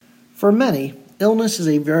For many, illness is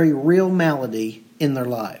a very real malady in their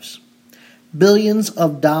lives. Billions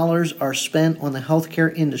of dollars are spent on the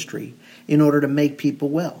healthcare industry in order to make people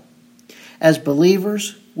well. As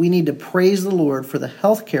believers, we need to praise the Lord for the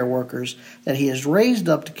healthcare workers that He has raised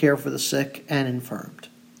up to care for the sick and infirmed.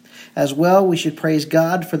 As well, we should praise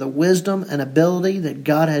God for the wisdom and ability that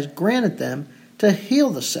God has granted them to heal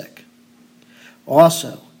the sick.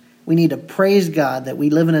 Also, we need to praise God that we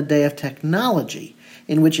live in a day of technology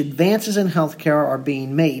in which advances in healthcare are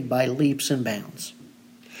being made by leaps and bounds.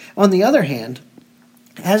 On the other hand,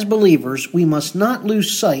 as believers, we must not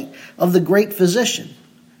lose sight of the great physician,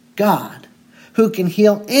 God, who can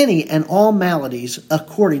heal any and all maladies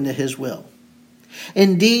according to His will.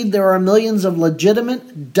 Indeed, there are millions of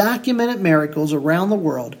legitimate, documented miracles around the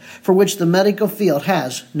world for which the medical field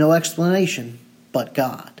has no explanation but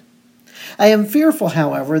God. I am fearful,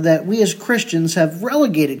 however, that we as Christians have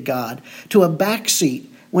relegated God to a back seat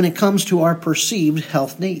when it comes to our perceived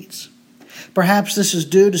health needs. Perhaps this is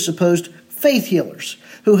due to supposed faith healers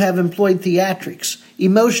who have employed theatrics,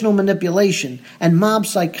 emotional manipulation, and mob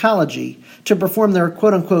psychology to perform their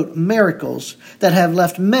quote-unquote miracles that have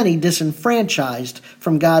left many disenfranchised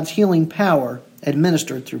from God's healing power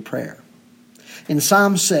administered through prayer. In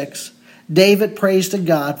Psalm 6, David prays to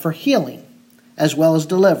God for healing as well as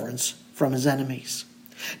deliverance from his enemies.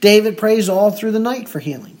 David prays all through the night for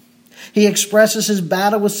healing. He expresses his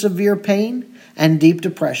battle with severe pain and deep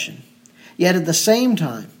depression, yet at the same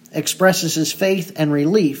time expresses his faith and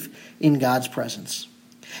relief in God's presence.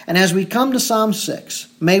 And as we come to Psalm 6,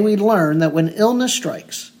 may we learn that when illness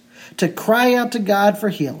strikes, to cry out to God for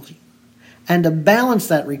healing, and to balance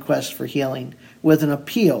that request for healing with an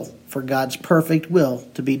appeal for God's perfect will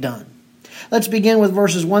to be done. Let's begin with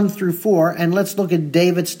verses 1 through 4, and let's look at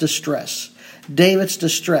David's distress. David's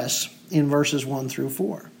distress in verses 1 through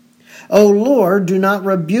 4. O Lord, do not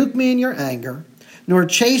rebuke me in your anger, nor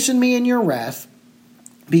chasten me in your wrath.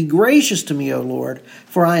 Be gracious to me, O Lord,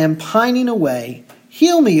 for I am pining away.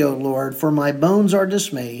 Heal me, O Lord, for my bones are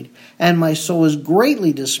dismayed, and my soul is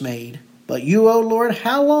greatly dismayed. But you, O Lord,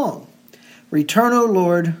 how long? Return, O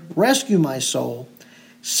Lord, rescue my soul.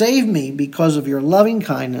 Save me because of your loving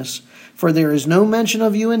kindness, for there is no mention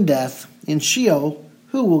of you in death. In Sheol,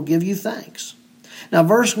 who will give you thanks? Now,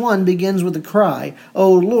 verse 1 begins with the cry,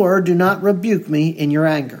 O Lord, do not rebuke me in your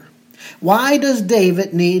anger. Why does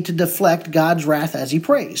David need to deflect God's wrath as he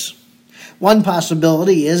prays? One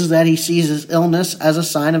possibility is that he sees his illness as a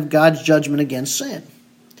sign of God's judgment against sin.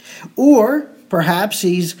 Or perhaps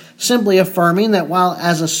he's simply affirming that while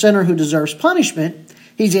as a sinner who deserves punishment,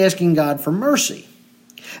 he's asking God for mercy.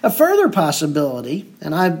 A further possibility,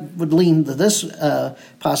 and I would lean to this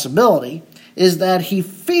possibility, is that he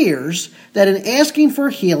fears that in asking for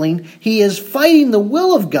healing, he is fighting the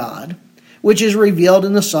will of God, which is revealed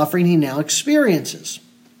in the suffering he now experiences.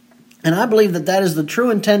 And I believe that that is the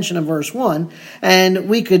true intention of verse 1, and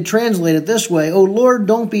we could translate it this way, O Lord,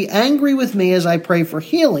 don't be angry with me as I pray for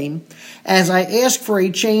healing, as I ask for a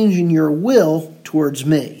change in your will towards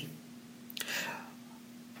me.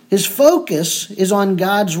 His focus is on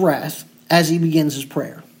God's wrath as he begins his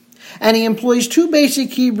prayer. And he employs two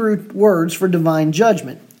basic Hebrew words for divine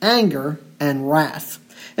judgment, anger and wrath.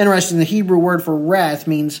 Interesting, the Hebrew word for wrath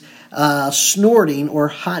means snorting or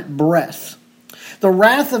hot breath. The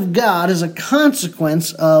wrath of God is a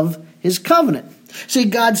consequence of his covenant. See,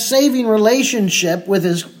 God's saving relationship with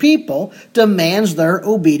his people demands their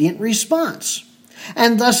obedient response.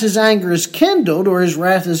 And thus his anger is kindled, or his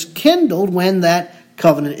wrath is kindled, when that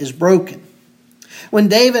covenant is broken. When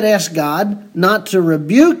David asks God not to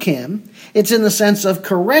rebuke him, it's in the sense of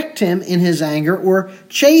correct him in his anger or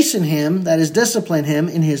chasten him, that is, discipline him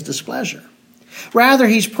in his displeasure. Rather,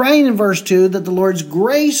 he's praying in verse 2 that the Lord's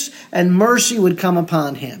grace and mercy would come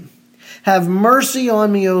upon him. Have mercy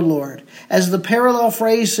on me, O Lord. As the parallel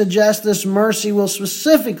phrase suggests, this mercy will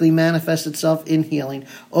specifically manifest itself in healing.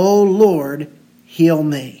 O Lord, heal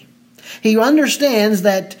me. He understands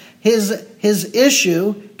that his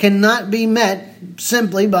issue cannot be met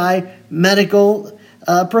simply by medical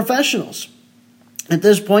professionals. At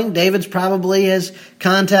this point, David's probably has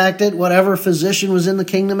contacted whatever physician was in the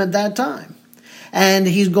kingdom at that time. And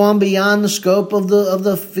he's gone beyond the scope of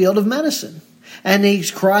the field of medicine. And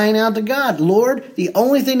he's crying out to God, Lord, the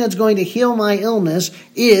only thing that's going to heal my illness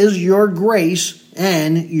is your grace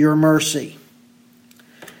and your mercy.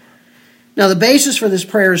 Now, the basis for this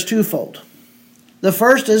prayer is twofold. The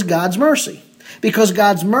first is God's mercy, because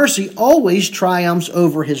God's mercy always triumphs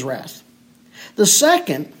over his wrath. The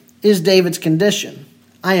second is David's condition.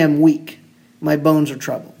 I am weak. My bones are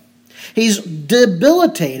troubled. He's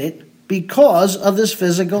debilitated because of this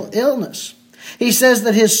physical illness. He says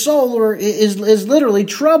that his soul is literally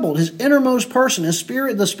troubled. His innermost person, his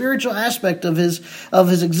spirit, the spiritual aspect of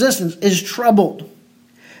his existence is troubled.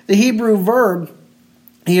 The Hebrew verb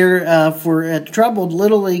here for troubled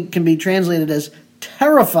literally can be translated as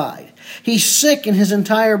terrified. He's sick in his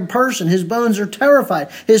entire person. His bones are terrified.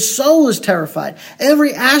 His soul is terrified.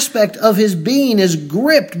 Every aspect of his being is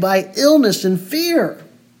gripped by illness and fear.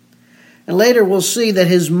 And later we'll see that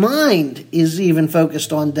his mind is even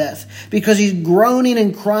focused on death because he's groaning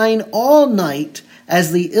and crying all night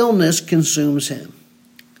as the illness consumes him.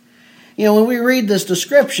 You know, when we read this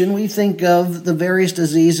description, we think of the various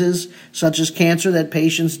diseases such as cancer that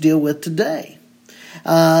patients deal with today.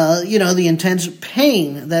 The intense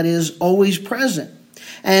pain that is always present.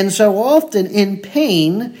 And so often in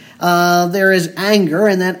pain, there is anger,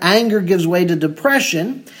 and that anger gives way to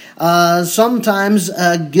depression. Sometimes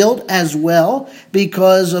guilt as well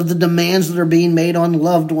because of the demands that are being made on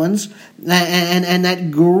loved ones. And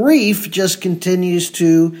that grief just continues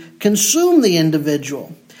to consume the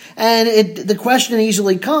individual. And the question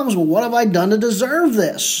easily comes, well, what have I done to deserve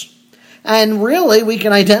this? And really, we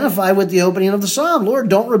can identify with the opening of the psalm. Lord,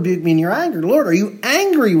 don't rebuke me in your anger. Lord, are you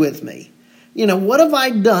angry with me? What have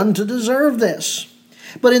I done to deserve this?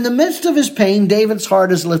 But in the midst of his pain, David's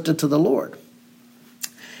heart is lifted to the Lord.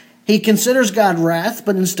 He considers God's wrath,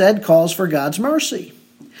 but instead calls for God's mercy.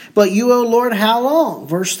 But you, O Lord, how long?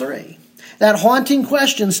 Verse 3. That haunting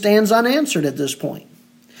question stands unanswered at this point.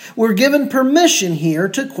 We're given permission here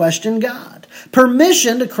to question God.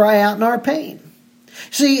 Permission to cry out in our pain.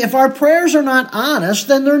 See, if our prayers are not honest,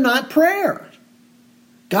 then they're not prayer.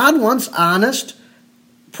 God wants honest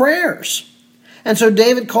prayers. And so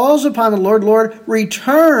David calls upon the Lord, Lord,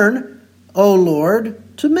 return, O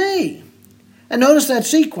Lord, to me. And notice that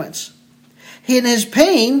sequence. In his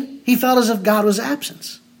pain, he felt as if God was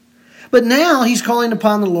absent. But now he's calling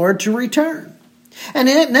upon the Lord to return. And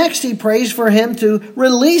next he prays for him to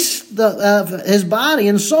release his body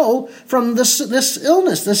and soul from this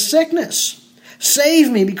illness, this sickness.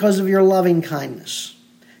 Save me because of your loving kindness,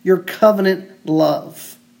 your covenant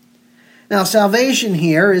love. Now, salvation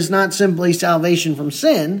here is not simply salvation from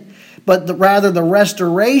sin, but rather the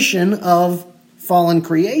restoration of fallen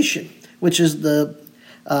creation, which is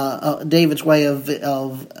David's way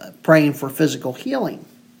of praying for physical healing.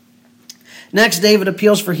 Next, David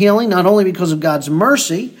appeals for healing not only because of God's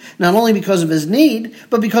mercy, not only because of his need,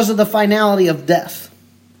 but because of the finality of death.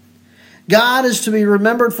 God is to be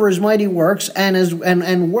remembered for his mighty works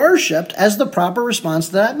and worshipped as the proper response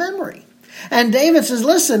to that memory. And David says,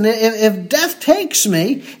 listen, if death takes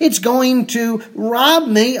me, it's going to rob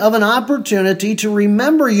me of an opportunity to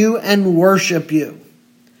remember you and worship you.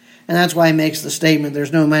 And that's why he makes the statement,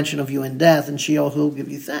 there's no mention of you in death, and Sheol who will give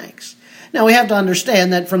you thanks. Now we have to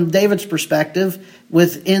understand that from David's perspective,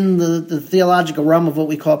 within the theological realm of what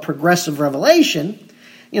we call progressive revelation,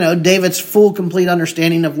 David's full, complete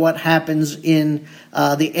understanding of what happens in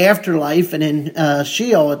the afterlife and in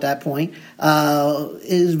Sheol at that point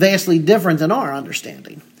is vastly different than our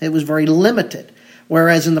understanding. It was very limited.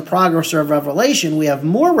 Whereas in the progress of revelation, we have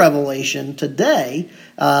more revelation today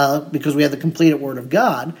because we have the completed Word of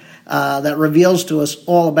God that reveals to us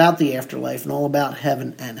all about the afterlife and all about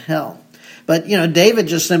heaven and hell. But, David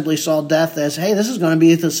just simply saw death as, hey, this is going to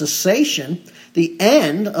be the cessation, the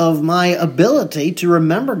end of my ability to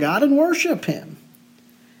remember God and worship him.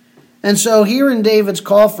 And so here in David's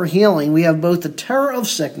call for healing, we have both the terror of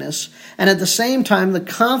sickness and at the same time the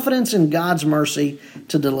confidence in God's mercy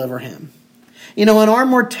to deliver him. In our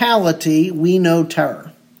mortality, we know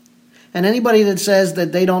terror. And anybody that says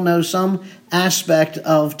that they don't know some aspect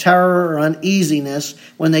of terror or uneasiness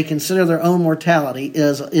when they consider their own mortality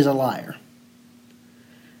is a liar.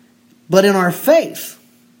 But in our faith,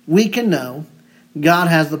 we can know God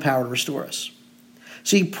has the power to restore us.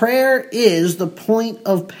 See, prayer is the point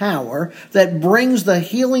of power that brings the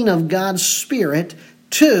healing of God's Spirit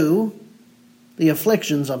to the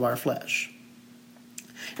afflictions of our flesh.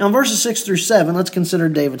 Now, in verses 6 through 7, let's consider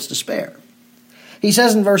David's despair. He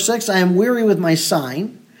says in verse 6, I am weary with my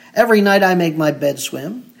sighing. Every night I make my bed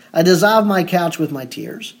swim. I dissolve my couch with my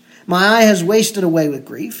tears. My eye has wasted away with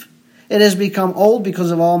grief. It has become old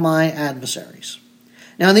because of all my adversaries.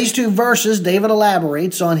 Now, in these two verses, David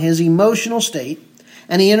elaborates on his emotional state,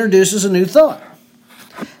 and he introduces a new thought.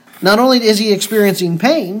 Not only is he experiencing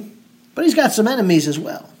pain, but he's got some enemies as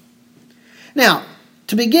well. Now,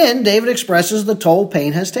 to begin, David expresses the toll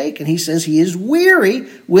pain has taken. He says he is weary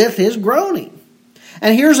with his groaning.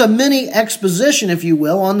 And here's a mini exposition, if you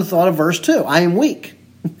will, on the thought of verse 2. I am weak.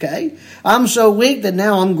 Okay? I'm so weak that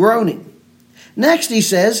now I'm groaning. Next, he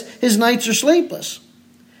says his nights are sleepless.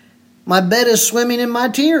 My bed is swimming in my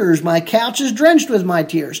tears. My couch is drenched with my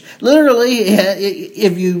tears. Literally,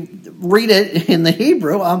 if you read it in the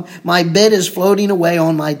Hebrew, my bed is floating away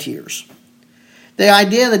on my tears. The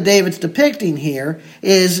idea that David's depicting here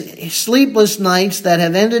is sleepless nights that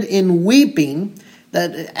have ended in weeping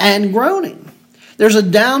and groaning. There's a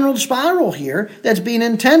downward spiral here that's being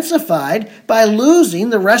intensified by losing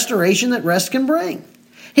the restoration that rest can bring.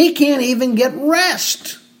 He can't even get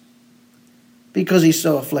rest because he's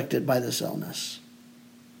so afflicted by this illness.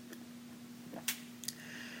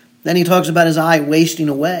 Then he talks about his eye wasting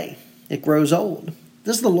away. It grows old.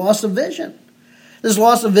 This is the loss of vision. This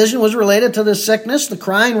loss of vision was related to this sickness. The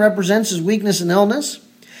crying represents his weakness and illness.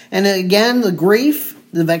 And again, the grief,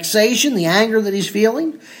 the vexation, the anger that he's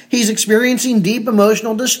feeling. He's experiencing deep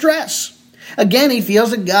emotional distress. Again, he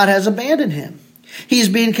feels that God has abandoned him. He's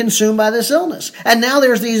being consumed by this illness. And now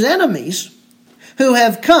there's these enemies who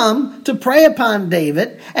have come to prey upon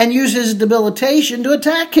David and use his debilitation to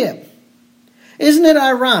attack him. Isn't it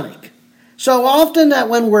ironic? So often that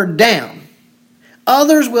when we're down,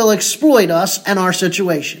 others will exploit us and our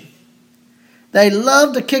situation. They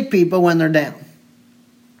love to kick people when they're down.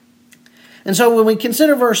 And so when we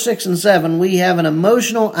consider verse 6 and 7, we have an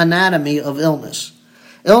emotional anatomy of illness.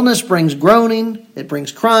 Illness brings groaning, it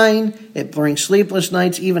brings crying, it brings sleepless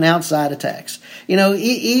nights, even outside attacks.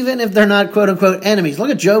 Even if they're not quote-unquote enemies.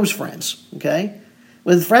 Look at Job's friends, okay?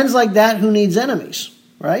 With friends like that, who needs enemies,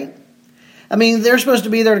 right? I mean, they're supposed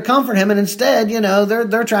to be there to comfort him, and instead,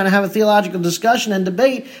 they're trying to have a theological discussion and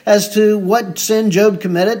debate as to what sin Job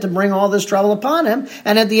committed to bring all this trouble upon him.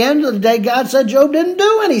 And at the end of the day, God said Job didn't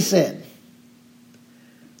do any sin.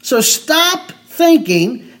 So stop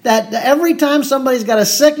thinking that every time somebody's got a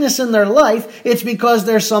sickness in their life, it's because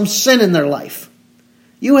there's some sin in their life.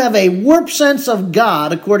 You have a warped sense of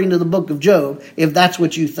God, according to the book of Job, if that's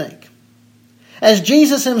what you think. As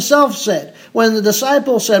Jesus himself said, when the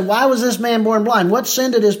disciples said, why was this man born blind? What sin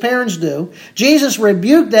did his parents do? Jesus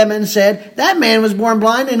rebuked them and said, that man was born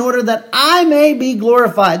blind in order that I may be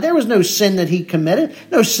glorified. There was no sin that he committed,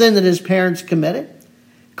 no sin that his parents committed.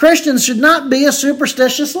 Christians should not be a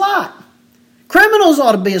superstitious lot. Criminals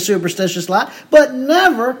ought to be a superstitious lot, but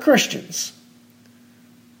never Christians.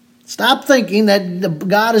 Stop thinking that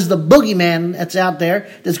God is the boogeyman that's out there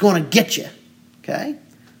that's going to get you. Okay?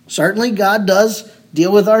 Certainly God does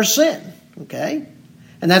deal with our sin. Okay?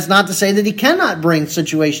 And that's not to say that he cannot bring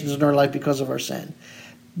situations in our life because of our sin.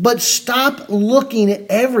 But stop looking at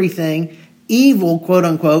everything evil, quote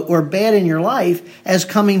unquote, or bad in your life as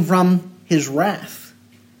coming from his wrath.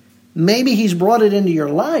 Maybe he's brought it into your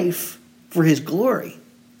life for his glory.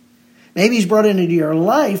 Maybe he's brought it into your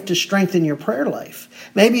life to strengthen your prayer life.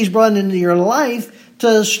 Maybe he's brought it into your life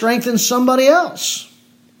to strengthen somebody else.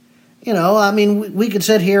 We could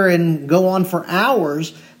sit here and go on for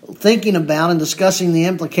hours thinking about and discussing the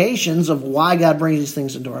implications of why God brings these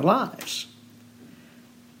things into our lives.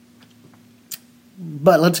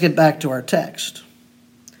 But let's get back to our text.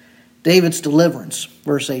 David's deliverance,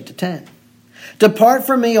 verse 8 to 10. Depart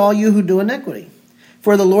from me, all you who do iniquity.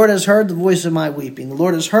 For the Lord has heard the voice of my weeping. The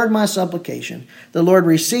Lord has heard my supplication. The Lord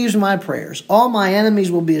receives my prayers. All my enemies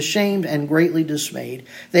will be ashamed and greatly dismayed.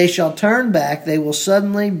 They shall turn back. They will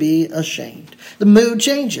suddenly be ashamed. The mood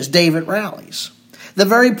changes. David rallies. The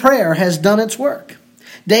very prayer has done its work.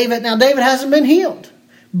 David hasn't been healed.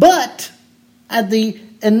 But at the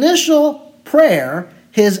initial prayer,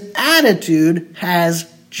 his attitude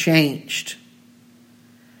has changed.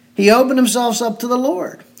 He opened himself up to the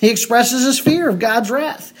Lord. He expresses his fear of God's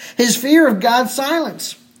wrath, his fear of God's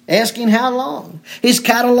silence, asking how long. He's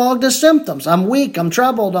cataloged his symptoms. I'm weak, I'm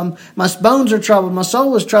troubled, my bones are troubled, my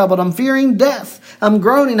soul is troubled, I'm fearing death, I'm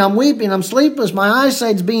groaning, I'm weeping, I'm sleepless, my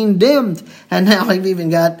eyesight's being dimmed. And now I've even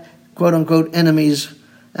got, quote unquote, enemies,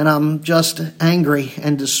 and I'm just angry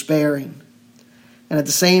and despairing. And at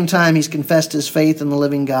the same time, he's confessed his faith in the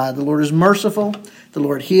living God. The Lord is merciful, the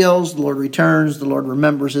Lord heals, the Lord returns, the Lord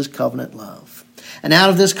remembers his covenant love. And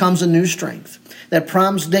out of this comes a new strength that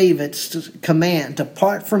prompts David's command,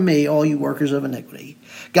 depart from me, all you workers of iniquity.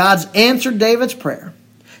 God's answered David's prayer.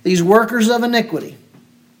 These workers of iniquity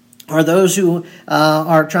are those who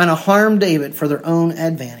are trying to harm David for their own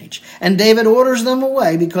advantage. And David orders them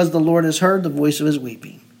away because the Lord has heard the voice of his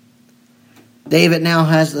weeping. David now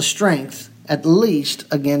has the strength, at least,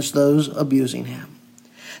 against those abusing him.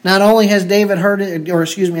 Not only has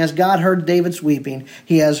has God heard David's weeping,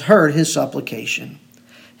 he has heard his supplication.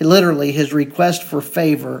 Literally, his request for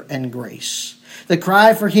favor and grace. The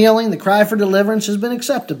cry for healing, the cry for deliverance has been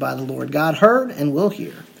accepted by the Lord. God heard and will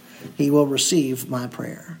hear. He will receive my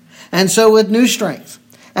prayer. And so with new strength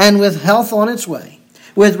and with health on its way,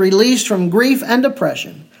 with release from grief and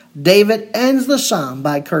depression, David ends the psalm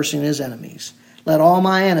by cursing his enemies. Let all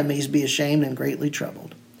my enemies be ashamed and greatly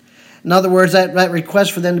troubled. In other words, that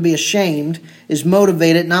request for them to be ashamed is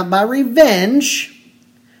motivated not by revenge,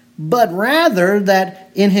 but rather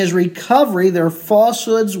that in his recovery their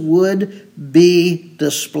falsehoods would be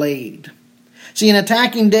displayed. See, in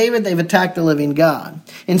attacking David, they've attacked the living God.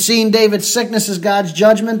 In seeing David's sickness as God's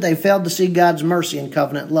judgment, they failed to see God's mercy and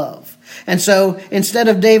covenant love. And so, instead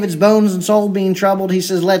of David's bones and soul being troubled, he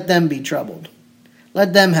says, let them be troubled.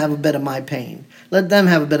 Let them have a bit of my pain. Let them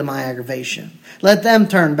have a bit of my aggravation. Let them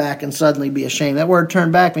turn back and suddenly be ashamed. That word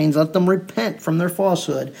turn back means let them repent from their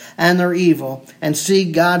falsehood and their evil and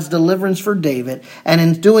see God's deliverance for David. And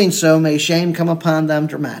in doing so, may shame come upon them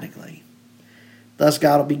dramatically. Thus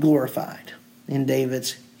God will be glorified in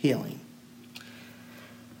David's healing.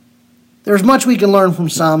 There's much we can learn from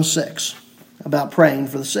Psalm 6 about praying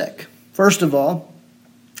for the sick. First of all,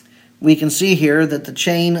 we can see here that the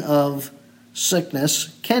chain of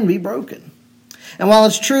sickness can be broken. And while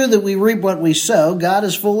it's true that we reap what we sow, God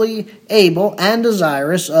is fully able and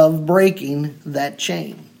desirous of breaking that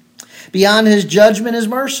chain. Beyond his judgment is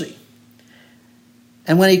mercy.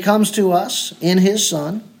 And when he comes to us in his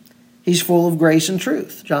Son, he's full of grace and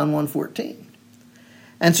truth. John 1:14.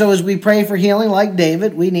 And so as we pray for healing like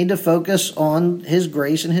David, we need to focus on his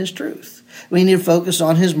grace and his truth. We need to focus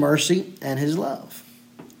on his mercy and his love.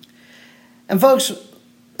 And folks,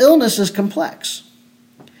 illness is complex.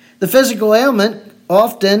 The physical ailment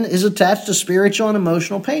often is attached to spiritual and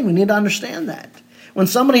emotional pain. We need to understand that. When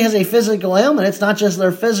somebody has a physical ailment, it's not just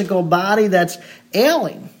their physical body that's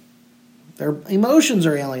ailing. Their emotions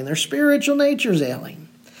are ailing. Their spiritual nature is ailing.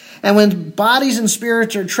 And when bodies and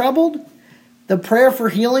spirits are troubled, the prayer for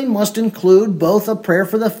healing must include both a prayer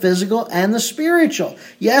for the physical and the spiritual.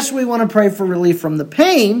 Yes, we want to pray for relief from the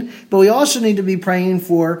pain, but we also need to be praying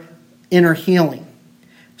for inner healing,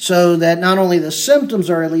 so that not only the symptoms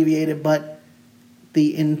are alleviated, but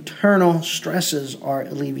the internal stresses are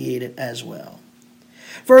alleviated as well.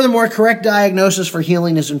 Furthermore, correct diagnosis for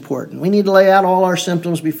healing is important. We need to lay out all our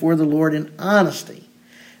symptoms before the Lord in honesty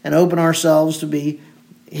and open ourselves to be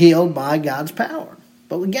healed by God's power.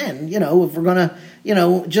 But again, if we're going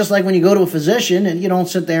to, just like when you go to a physician and you don't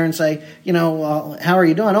sit there and say, how are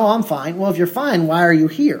you doing? Oh, I'm fine. Well, if you're fine, why are you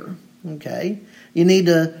here? Okay. You need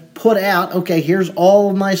to put out, okay, here's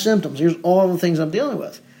all of my symptoms. Here's all the things I'm dealing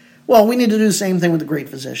with. Well, we need to do the same thing with the great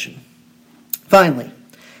physician. Finally,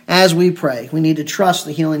 as we pray, we need to trust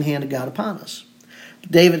the healing hand of God upon us.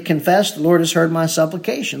 David confessed, the Lord has heard my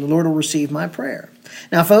supplication. The Lord will receive my prayer.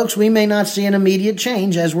 Now, folks, we may not see an immediate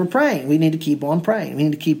change as we're praying. We need to keep on praying. We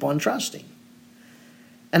need to keep on trusting.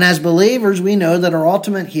 And as believers, we know that our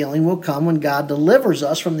ultimate healing will come when God delivers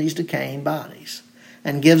us from these decaying bodies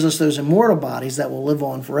and gives us those immortal bodies that will live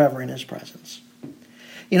on forever in his presence.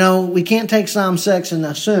 We can't take Psalm 6 and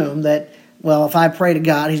assume that, if I pray to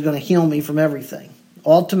God, he's going to heal me from everything.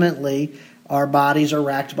 Ultimately, our bodies are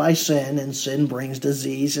racked by sin, and sin brings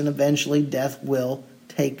disease, and eventually death will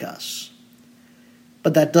take us.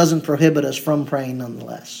 But that doesn't prohibit us from praying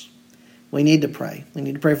nonetheless. We need to pray. We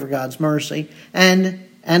need to pray for God's mercy and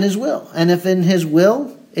his will. And if in his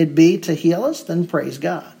will it be to heal us, then praise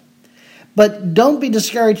God. But don't be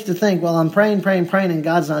discouraged to think, I'm praying, and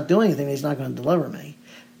God's not doing anything. He's not going to deliver me.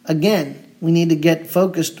 Again, we need to get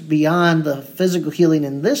focused beyond the physical healing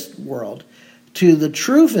in this world to the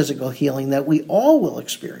true physical healing that we all will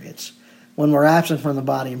experience when we're absent from the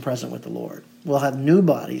body and present with the Lord. We'll have new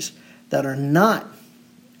bodies that are not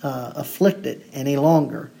afflicted any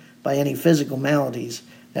longer by any physical maladies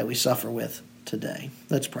that we suffer with today.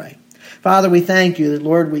 Let's pray. Father, we thank you that,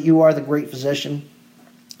 Lord, you are the great physician,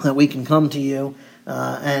 that we can come to you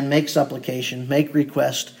and make supplication, make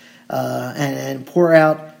request, and pour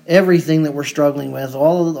out everything that we're struggling with,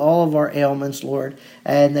 all of our ailments, Lord,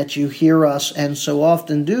 and that you hear us and so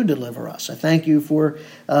often do deliver us. I thank you for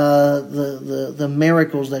the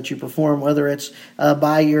miracles that you perform, whether it's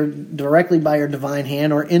directly by your divine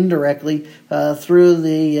hand or indirectly through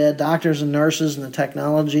the doctors and nurses and the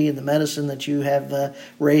technology and the medicine that you have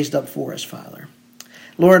raised up for us, Father.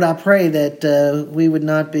 Lord, I pray that we would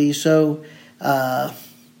not be so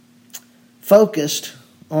focused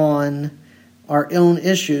on our own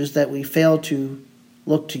issues that we fail to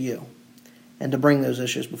look to you and to bring those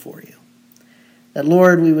issues before you. That,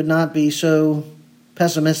 Lord, we would not be so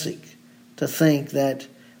pessimistic to think that,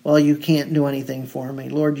 you can't do anything for me.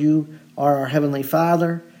 Lord, you are our Heavenly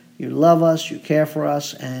Father. You love us. You care for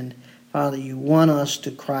us. And, Father, you want us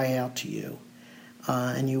to cry out to you.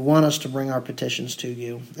 And you want us to bring our petitions to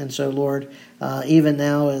you. And so, Lord, even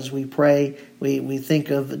now as we pray, we think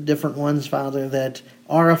of different ones, Father, that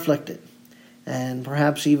are afflicted. and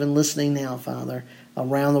perhaps even listening now, Father,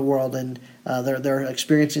 around the world, and they're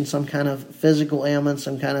experiencing some kind of physical ailment,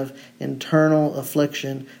 some kind of internal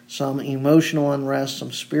affliction, some emotional unrest,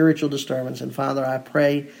 some spiritual disturbance. And Father, I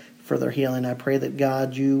pray for their healing. I pray that,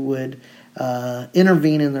 God, you would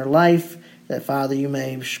intervene in their life, that, Father, you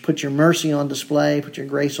may put your mercy on display, put your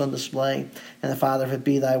grace on display, and that, Father, if it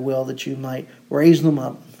be thy will, that you might raise them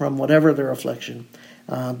up from whatever their affliction,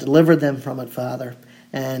 deliver them from it, Father,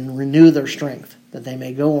 and renew their strength, that they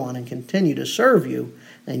may go on and continue to serve you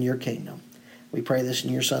in your kingdom. We pray this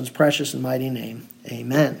in your Son's precious and mighty name.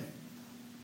 Amen.